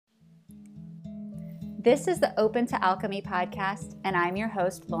This is the Open to Alchemy podcast, and I'm your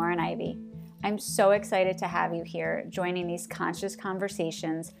host, Lauren Ivy. I'm so excited to have you here joining these conscious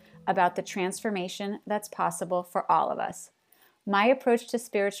conversations about the transformation that's possible for all of us. My approach to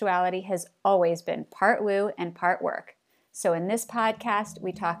spirituality has always been part woo and part work. So in this podcast,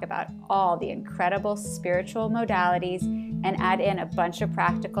 we talk about all the incredible spiritual modalities and add in a bunch of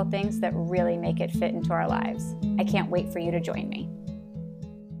practical things that really make it fit into our lives. I can't wait for you to join me.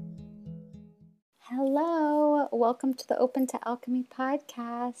 Hello, welcome to the Open to Alchemy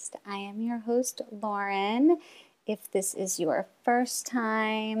podcast. I am your host, Lauren. If this is your first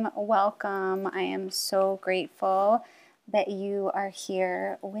time, welcome. I am so grateful that you are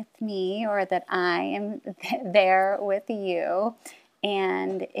here with me, or that I am there with you.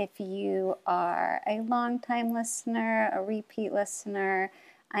 And if you are a longtime listener, a repeat listener,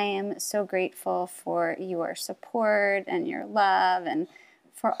 I am so grateful for your support and your love, and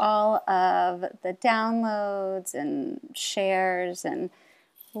for all of the downloads and shares and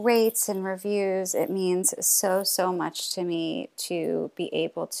rates and reviews. It means so much to me to be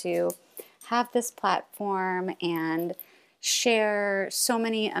able to have this platform and share so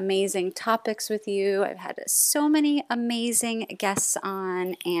many amazing topics with you. I've had so many amazing guests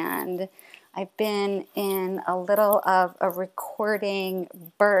on, and I've been in a little of a recording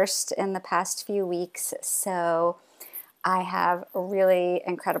burst in the past few weeks, so I have really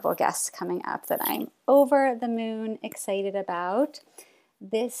incredible guests coming up that I'm over the moon excited about.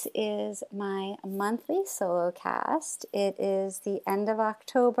 This is my monthly solo cast. It is the end of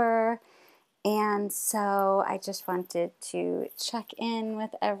October, and so I just wanted to check in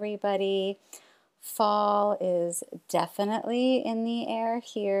with everybody. Fall is definitely in the air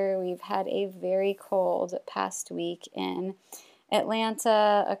here. We've had a very cold past week in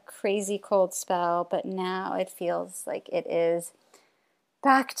Atlanta, a crazy cold spell, but now it feels like it is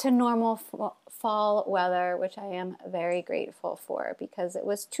back to normal fall weather, which I am very grateful for, because it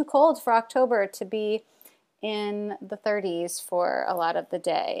was too cold for October to be in the 30s for a lot of the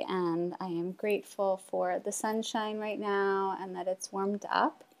day. And I am grateful for the sunshine right now and that it's warmed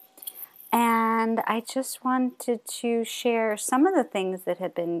up. And I just wanted to share some of the things that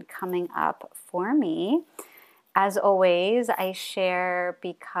have been coming up for me. As always, I share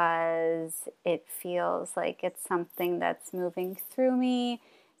because it feels like it's something that's moving through me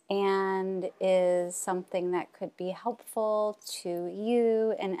and is something that could be helpful to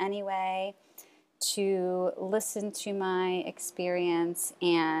you in any way, to listen to my experience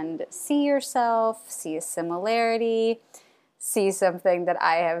and see yourself, see a similarity, see something that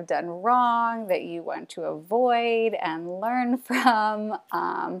I have done wrong that you want to avoid and learn from,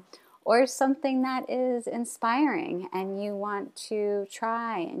 or something that is inspiring and you want to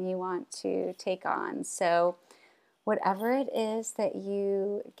try and you want to take on. So whatever it is that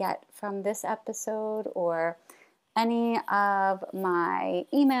you get from this episode or any of my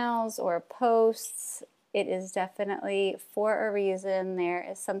emails or posts, it is definitely for a reason. There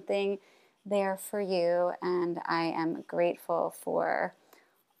is something there for you, and I am grateful for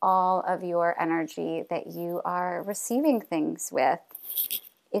all of your energy that you are receiving things with.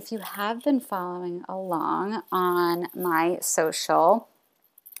 If you have been following along on my social,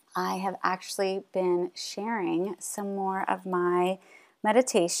 I have actually been sharing some more of my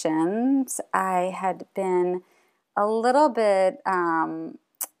meditations. I had been a little bit in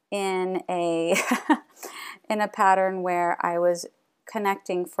a in a pattern where I was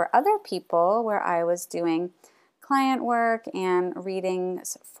connecting for other people, where I was doing client work and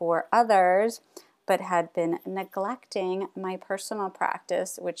readings for others, but had been neglecting my personal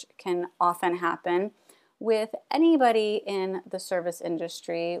practice, which can often happen with anybody in the service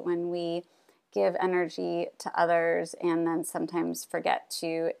industry when we give energy to others and then sometimes forget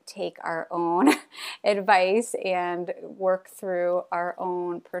to take our own advice and work through our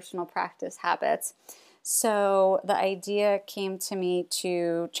own personal practice habits. So the idea came to me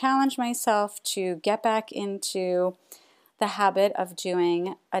to challenge myself to get back into the habit of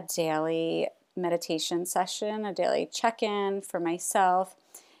doing a daily meditation session, a daily check-in for myself,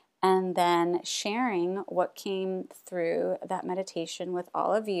 and then sharing what came through that meditation with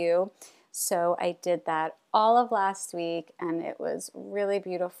all of you. So I did that all of last week, and it was really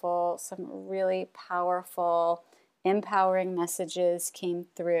beautiful. Some really powerful, empowering messages came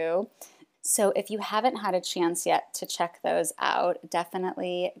through. So if you haven't had a chance yet to check those out,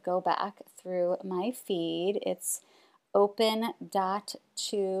 definitely go back through my feed. It's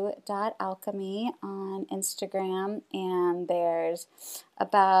open.to.alchemy on Instagram, and there's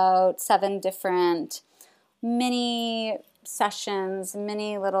about 7 different mini sessions,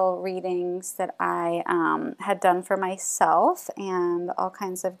 mini little readings that I had done for myself, and all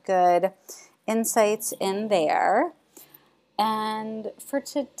kinds of good insights in there. And for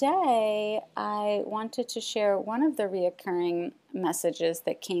today, I wanted to share one of the reoccurring messages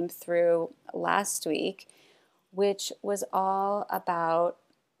that came through last week, which was all about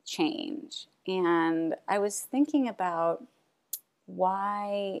change. And I was thinking about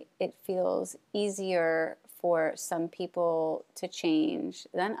why it feels easier for some people to change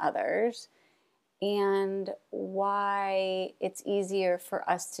than others, and why it's easier for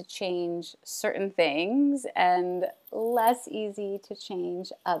us to change certain things and less easy to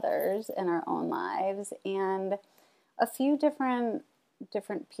change others in our own lives. And a few different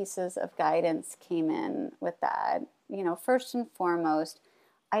pieces of guidance came in with that. First and foremost,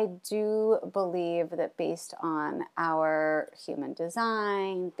 I do believe that based on our human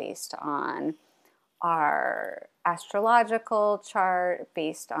design, based on our astrological chart,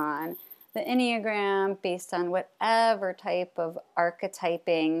 based on the Enneagram, based on whatever type of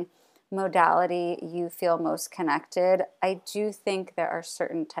archetyping modality you feel most connected, I do think there are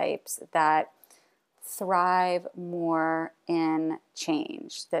certain types that thrive more in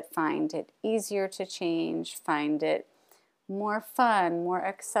change, that find it easier to change, find it more fun, more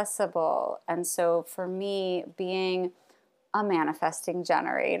accessible. And so for me, being a manifesting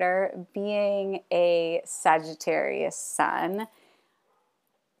generator, being a Sagittarius sun,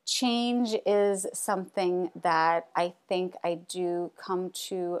 change is something that I think I do come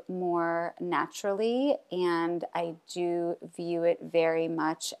to more naturally, and I do view it very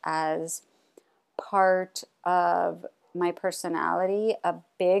much as part of my personality, a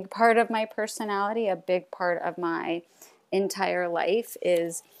big part of my personality, a big part of my entire life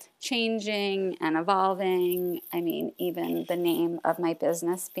is changing and evolving. I mean, even the name of my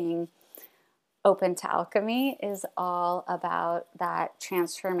business being Open to Alchemy is all about that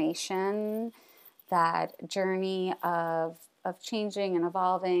transformation, that journey of changing and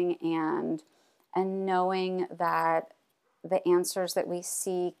evolving, and knowing that the answers that we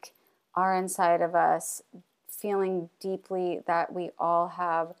seek are inside of us, feeling deeply that we all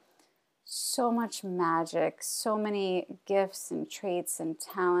have so much magic, so many gifts and traits and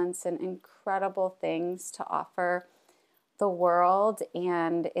talents and incredible things to offer the world.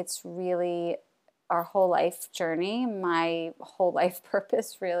 And it's really our whole life journey. My whole life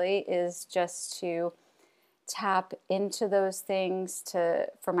purpose really is just to tap into those things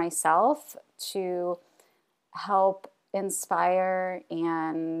for myself, to help inspire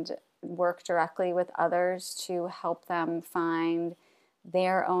and work directly with others to help them find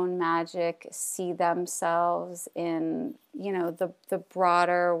their own magic, see themselves in, the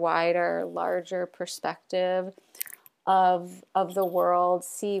broader, wider, larger perspective of the world,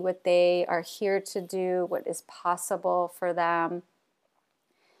 see what they are here to do, what is possible for them.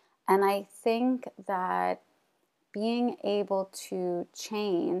 And I think that being able to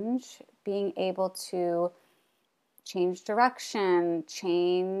change, being able to change direction,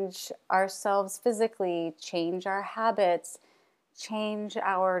 change ourselves physically, change our habits, change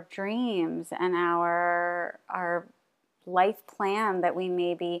our dreams and our life plan that we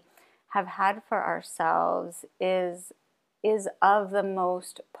maybe have had for ourselves is of the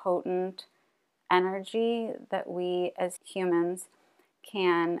most potent energy that we as humans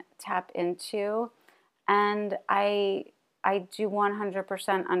can tap into. And I do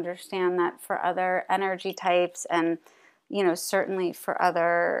 100% understand that for other energy types and, certainly for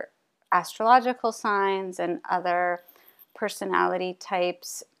other astrological signs and other personality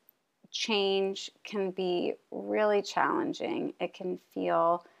types, change can be really challenging. It can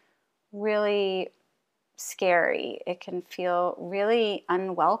feel really scary. It can feel really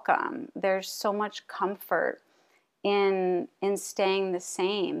unwelcome. There's so much comfort in staying the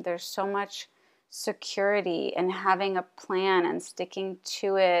same. There's so much security in having a plan and sticking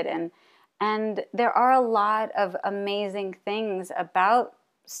to it, and there are a lot of amazing things about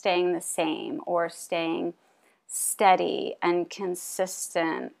staying the same or staying steady and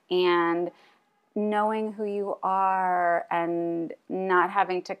consistent and knowing who you are and not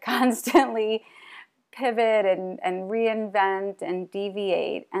having to constantly pivot and reinvent and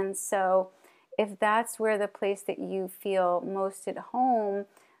deviate. And so if that's where the place that you feel most at home,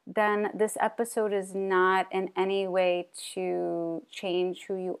 then this episode is not in any way to change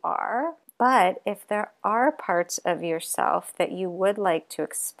who you are. But if there are parts of yourself that you would like to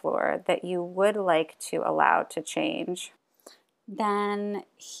explore, that you would like to allow to change, then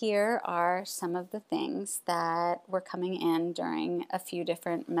here are some of the things that were coming in during a few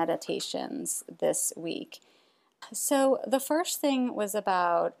different meditations this week. So the first thing was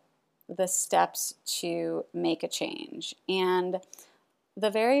about the steps to make a change. And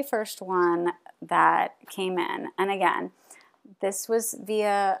the very first one that came in, and again, This was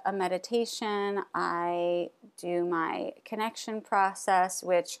via a meditation. I do my connection process,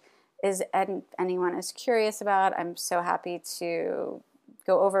 which is anyone is curious about, I'm so happy to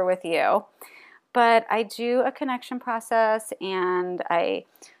go over with you. But I do a connection process and I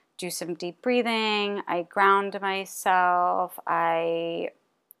do some deep breathing. I ground myself. I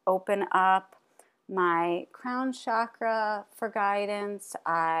open up my crown chakra for guidance.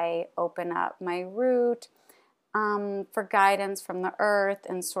 I open up my root for guidance from the earth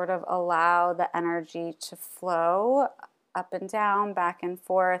and sort of allow the energy to flow up and down, back and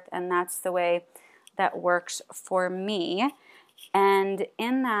forth. And that's the way that works for me. And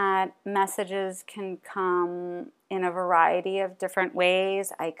in that, messages can come in a variety of different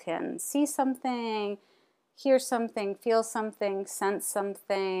ways. I can see something, hear something, feel something, sense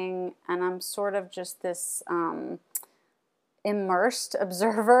something, and I'm sort of just this immersed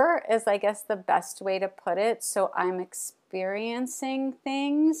observer is, I guess, the best way to put it. So I'm experiencing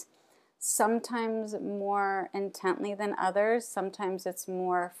things, sometimes more intently than others. Sometimes it's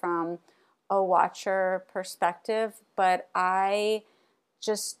more from a watcher perspective, but I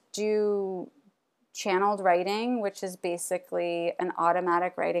just do channeled writing, which is basically an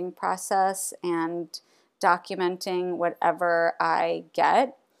automatic writing process and documenting whatever I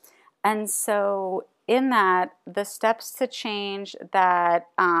get. And so in that, the steps to change that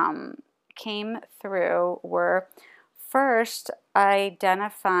came through were first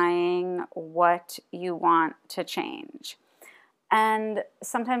identifying what you want to change. And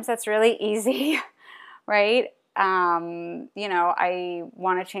sometimes that's really easy, right? I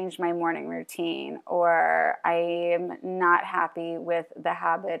want to change my morning routine, or I am not happy with the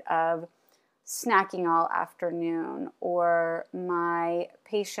habit of snacking all afternoon, or my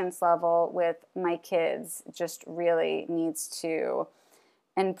patience level with my kids just really needs to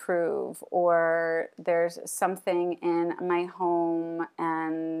improve, or there's something in my home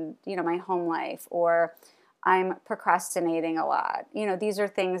and, my home life, or I'm procrastinating a lot. These are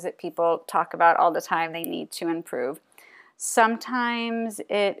things that people talk about all the time they need to improve. Sometimes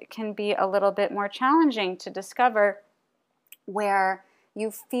it can be a little bit more challenging to discover where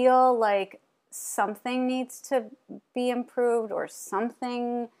you feel like something needs to be improved or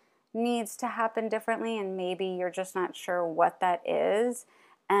something needs to happen differently, and maybe you're just not sure what that is.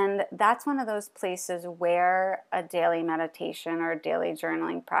 And that's one of those places where a daily meditation or a daily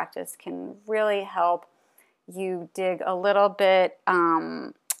journaling practice can really help you dig a little bit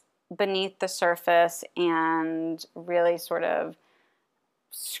beneath the surface and really sort of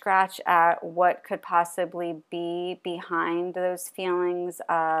scratch at what could possibly be behind those feelings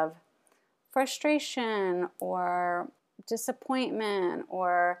of frustration or disappointment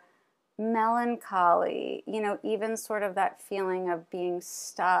or melancholy, even sort of that feeling of being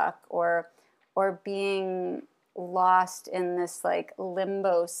stuck or being lost in this like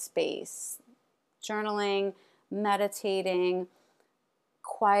limbo space. Journaling, meditating,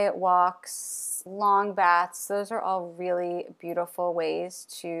 quiet walks, long baths, those are all really beautiful ways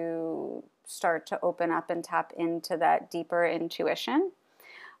to start to open up and tap into that deeper intuition.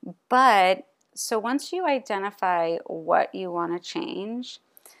 But so once you identify what you want to change,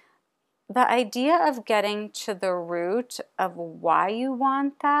 the idea of getting to the root of why you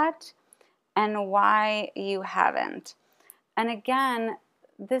want that and why you haven't. And again,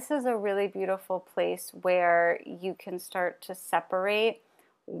 this is a really beautiful place where you can start to separate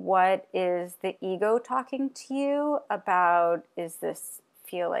what is the ego talking to you about. Is this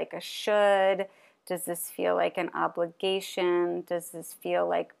feel like a should? Does this feel like an obligation? Does this feel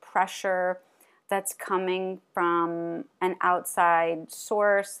like pressure that's coming from an outside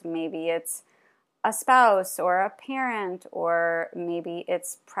source? Maybe it's a spouse or a parent, or maybe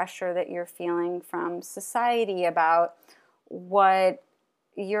it's pressure that you're feeling from society about what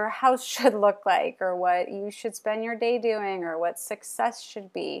your house should look like, or what you should spend your day doing, or what success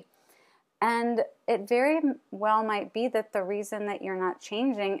should be. And it very well might be that the reason that you're not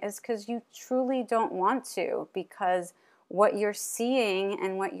changing is because you truly don't want to, because what you're seeing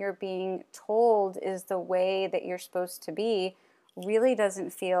and what you're being told is the way that you're supposed to be really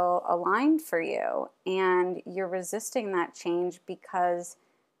doesn't feel aligned for you. And you're resisting that change because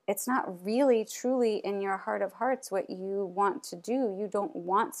it's not really truly in your heart of hearts what you want to do. You don't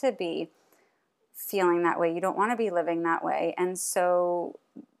want to be feeling that way. You don't want to be living that way. And so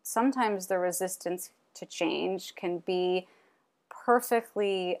sometimes the resistance to change can be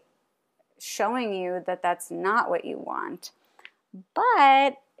perfectly showing you that that's not what you want.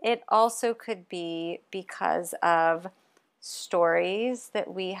 But it also could be because of stories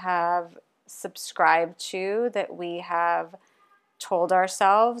that we have subscribed to, that we have told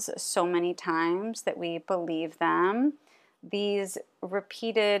ourselves so many times that we believe them, these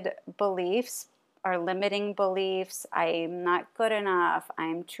repeated beliefs are limiting beliefs. I'm not good enough.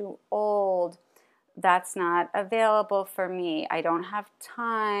 I'm too old. That's not available for me. I don't have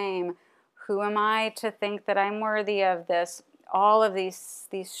time. Who am I to think that I'm worthy of this? All of these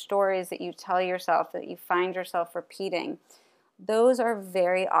stories that you tell yourself, that you find yourself repeating, those are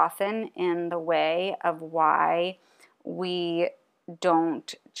very often in the way of why we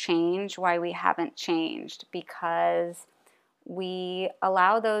don't change, why we haven't changed, because we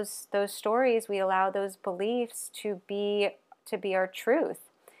allow those stories, we allow those beliefs to be our truth.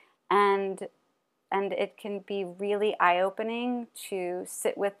 And it can be really eye-opening to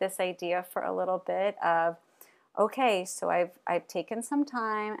sit with this idea for a little bit of, okay, so I've taken some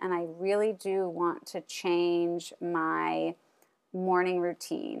time and I really do want to change my morning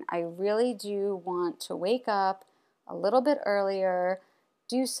routine. I really do want to wake up a little bit earlier,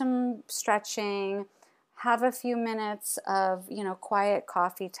 do some stretching, have a few minutes of, quiet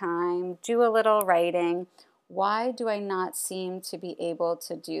coffee time, do a little writing. Why do I not seem to be able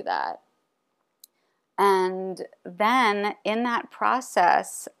to do that? And then in that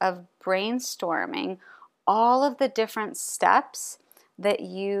process of brainstorming all of the different steps that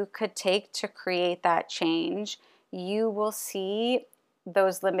you could take to create that change, you will see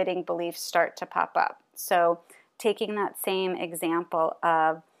those limiting beliefs start to pop up. So taking that same example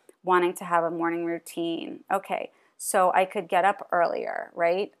of wanting to have a morning routine. Okay, so I could get up earlier,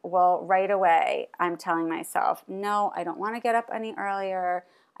 right? Well, right away, I'm telling myself, no, I don't want to get up any earlier.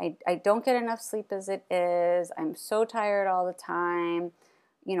 I don't get enough sleep as it is. I'm so tired all the time.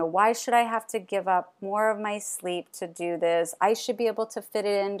 Why should I have to give up more of my sleep to do this? I should be able to fit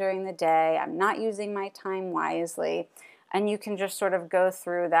it in during the day. I'm not using my time wisely. And you can just sort of go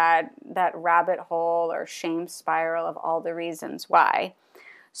through that rabbit hole or shame spiral of all the reasons why.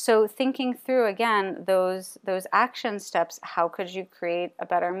 So thinking through, again, those action steps, how could you create a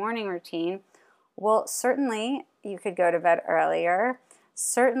better morning routine? Well, certainly you could go to bed earlier.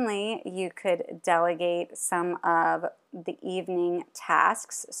 Certainly you could delegate some of the evening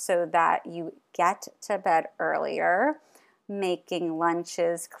tasks so that you get to bed earlier, making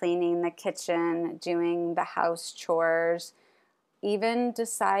lunches, cleaning the kitchen, doing the house chores, even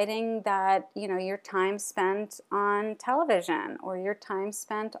deciding that, your time spent on television or your time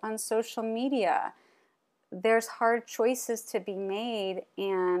spent on social media. There's hard choices to be made,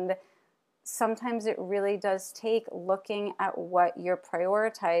 and sometimes it really does take looking at what you're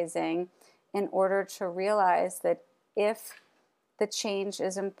prioritizing in order to realize that if the change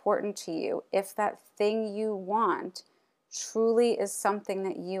is important to you, if that thing you want truly is something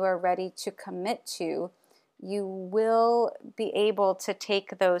that you are ready to commit to, you will be able to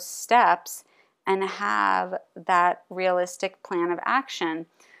take those steps and have that realistic plan of action.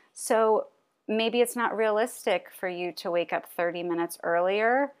 So maybe it's not realistic for you to wake up 30 minutes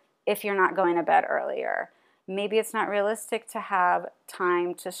earlier if you're not going to bed earlier. Maybe it's not realistic to have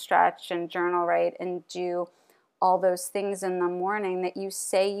time to stretch and journal write and do all those things in the morning that you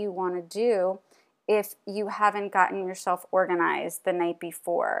say you want to do if you haven't gotten yourself organized the night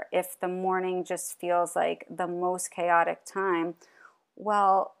before, if the morning just feels like the most chaotic time.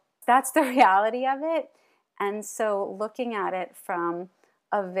 Well, that's the reality of it. And so looking at it from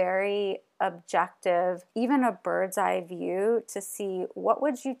a very objective, even a bird's eye view, to see what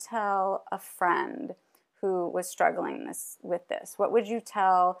would you tell a friend who was struggling with this? What would you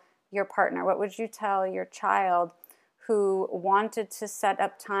tell your partner? What would you tell your child who wanted to set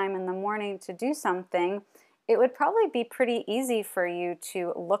up time in the morning to do something? It would probably be pretty easy for you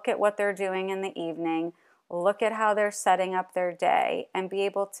to look at what they're doing in the evening, look at how they're setting up their day, and be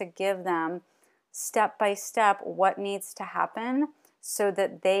able to give them step by step what needs to happen so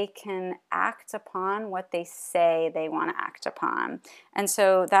that they can act upon what they say they want to act upon. And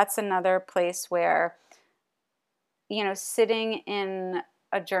so that's another place where, sitting in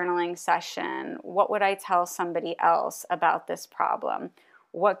a journaling session, what would I tell somebody else about this problem?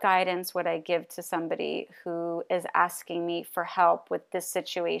 What guidance would I give to somebody who is asking me for help with this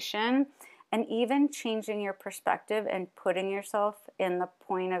situation? And even changing your perspective and putting yourself in the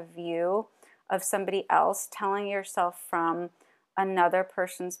point of view of somebody else, telling yourself from another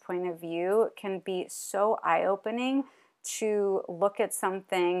person's point of view, can be so eye-opening to look at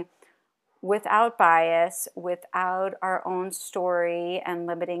something without bias, without our own story and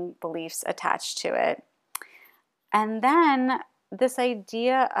limiting beliefs attached to it. And then this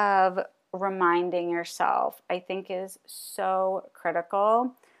idea of reminding yourself, I think, is so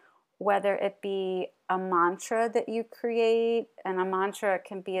critical, whether it be a mantra that you create, and a mantra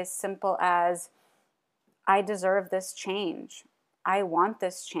can be as simple as, I deserve this change. I want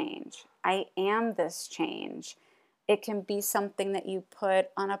this change. I am this change. It can be something that you put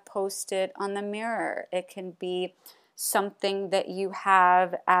on a post-it on the mirror. It can be something that you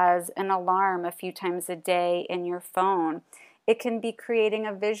have as an alarm a few times a day in your phone. It can be creating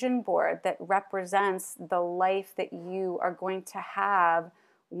a vision board that represents the life that you are going to have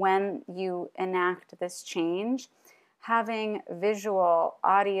when you enact this change. Having visual,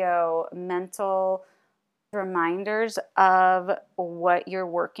 audio, mental reminders of what you're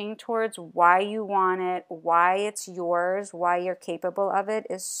working towards, why you want it, why it's yours, why you're capable of it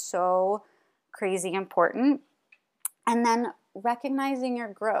is so crazy important. And then recognizing your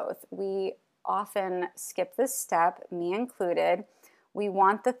growth. We often skip this step, me included. We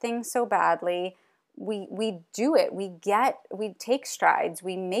want the thing so badly. We do it. We take strides.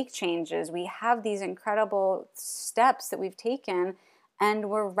 We make changes. We have these incredible steps that we've taken, and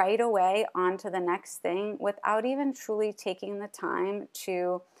we're right away on to the next thing without even truly taking the time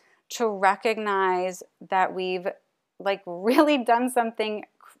to recognize that we've like really done something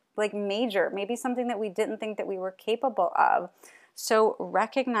like major, maybe something that we didn't think that we were capable of. So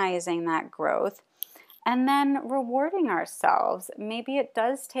recognizing that growth and then rewarding ourselves. Maybe it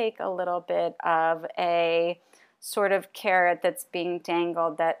does take a little bit of a sort of carrot that's being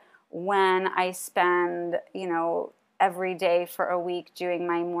dangled, that when I spend, every day for a week doing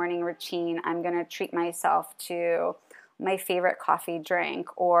my morning routine, I'm going to treat myself to my favorite coffee drink,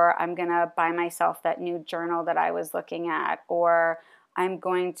 or I'm going to buy myself that new journal that I was looking at, or I'm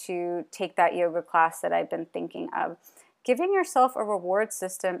going to take that yoga class that I've been thinking of. Giving yourself a reward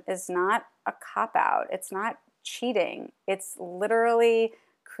system is not a cop-out. It's not cheating. It's literally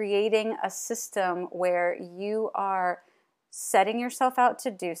creating a system where you are setting yourself out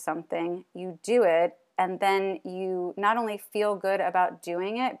to do something, you do it, and then you not only feel good about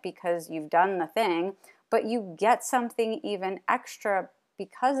doing it because you've done the thing, but you get something even extra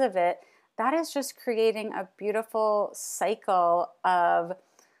because of it. That is just creating a beautiful cycle of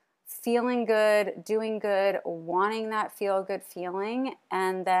feeling good, doing good, wanting that feel-good feeling,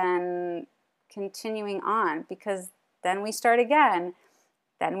 and then continuing on, because then we start again.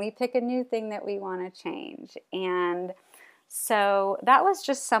 Then we pick a new thing that we want to change. And so that was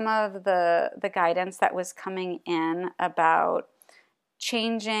just some of the guidance that was coming in about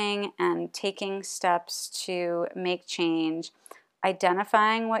changing and taking steps to make change,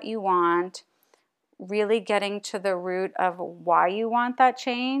 identifying what you want, really getting to the root of why you want that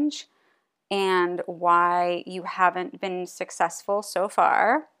change and why you haven't been successful so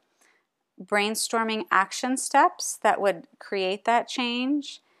far, brainstorming action steps that would create that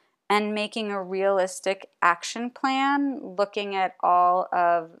change, and making a realistic action plan, looking at all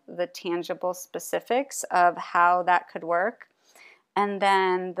of the tangible specifics of how that could work. And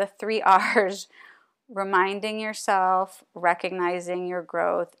then the 3 R's: reminding yourself, recognizing your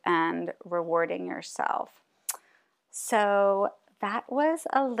growth, and rewarding yourself. So that was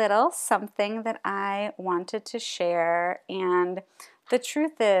a little something that I wanted to share. And the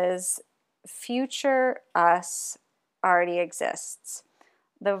truth is, future us already exists.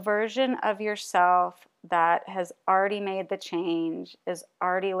 The version of yourself that has already made the change, is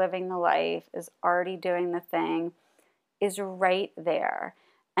already living the life, is already doing the thing, is right there.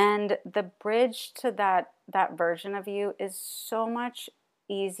 And the bridge to that version of you is so much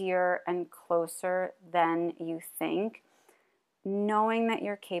easier and closer than you think. Knowing that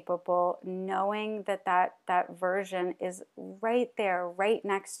you're capable, knowing that version is right there, right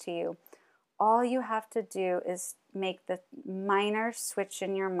next to you. All you have to do is make the minor switch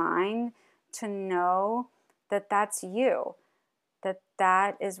in your mind to know that that's you,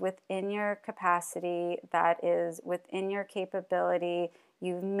 that is within your capacity, that is within your capability.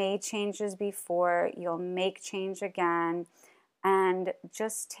 You've made changes before, you'll make change again, and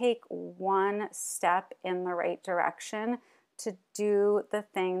just take one step in the right direction to do the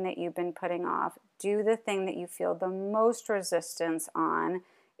thing that you've been putting off. Do the thing that you feel the most resistance on.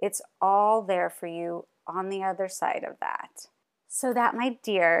 It's all there for you on the other side of that. So that, my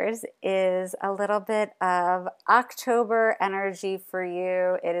dears, is a little bit of October energy for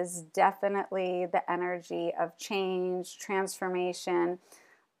you. It is definitely the energy of change, transformation.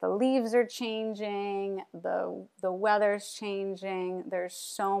 The leaves are changing, the weather's changing. There's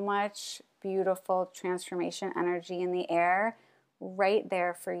so much beautiful transformation energy in the air right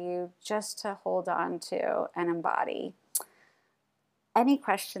there for you just to hold on to and embody. Any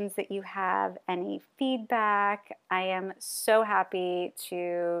questions that you have, any feedback, I am so happy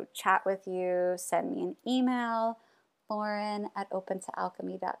to chat with you. Send me an email,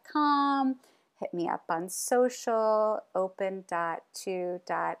 lauren@opentoalchemy.com. Hit me up on social,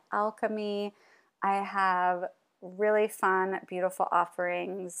 open.to.alchemy. I have really fun, beautiful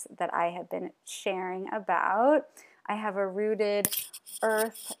offerings that I have been sharing about. I have a Rooted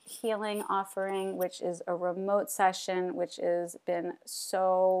Earth Healing offering, which is a remote session, which has been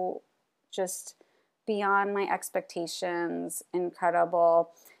so just beyond my expectations,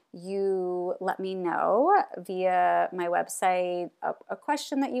 incredible. You let me know via my website a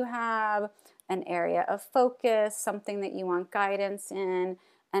question that you have, an area of focus, something that you want guidance in,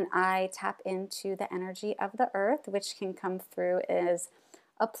 and I tap into the energy of the earth, which can come through as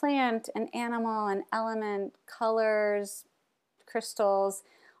a plant, an animal, an element, colors, crystals,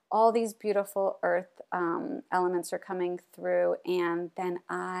 all these beautiful earth elements are coming through, and then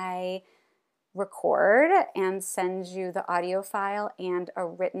I record and send you the audio file and a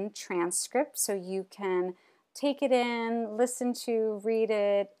written transcript so you can take it in, listen to, read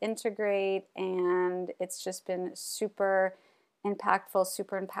it, integrate, and it's just been super impactful,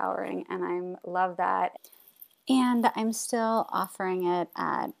 super empowering, and I love that. And I'm still offering it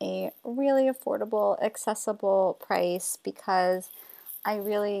at a really affordable, accessible price because I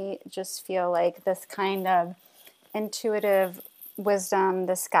really just feel like this kind of intuitive wisdom,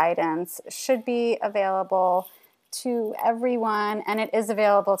 this guidance should be available to everyone, and it is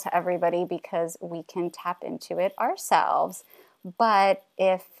available to everybody because we can tap into it ourselves. But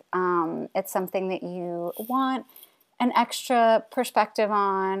if it's something that you want an extra perspective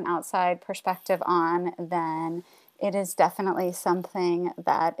on, outside perspective on, then it is definitely something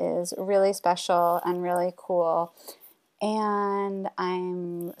that is really special and really cool. And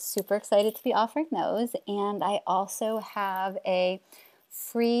I'm super excited to be offering those. And I also have a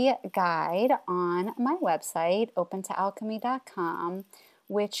free guide on my website, opentaalchemy.com,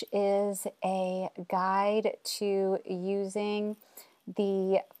 which is a guide to using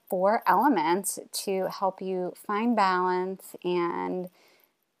the 4 elements to help you find balance and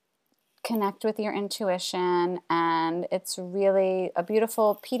connect with your intuition. And it's really a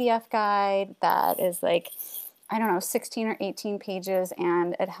beautiful PDF guide that is like, 16 or 18 pages,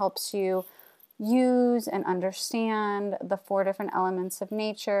 and it helps you use and understand the 4 different elements of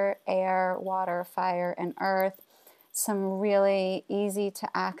nature: air, water, fire, and earth. Some really easy to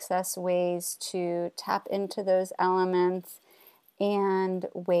access ways to tap into those elements and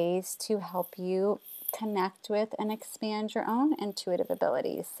ways to help you connect with and expand your own intuitive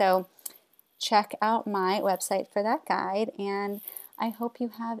abilities. So check out my website for that guide, and I hope you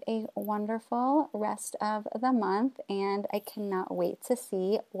have a wonderful rest of the month, and I cannot wait to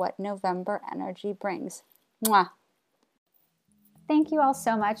see what November energy brings. Mwah! Thank you all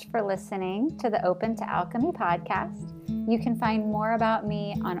so much for listening to the Open to Alchemy podcast. You can find more about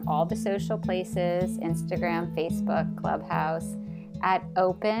me on all the social places, Instagram, Facebook, Clubhouse, at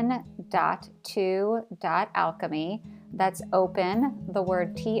open.to.alchemy. That's open, the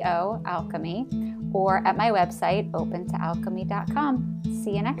word T-O, alchemy, or at my website, opentoalchemy.com.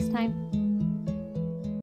 See you next time.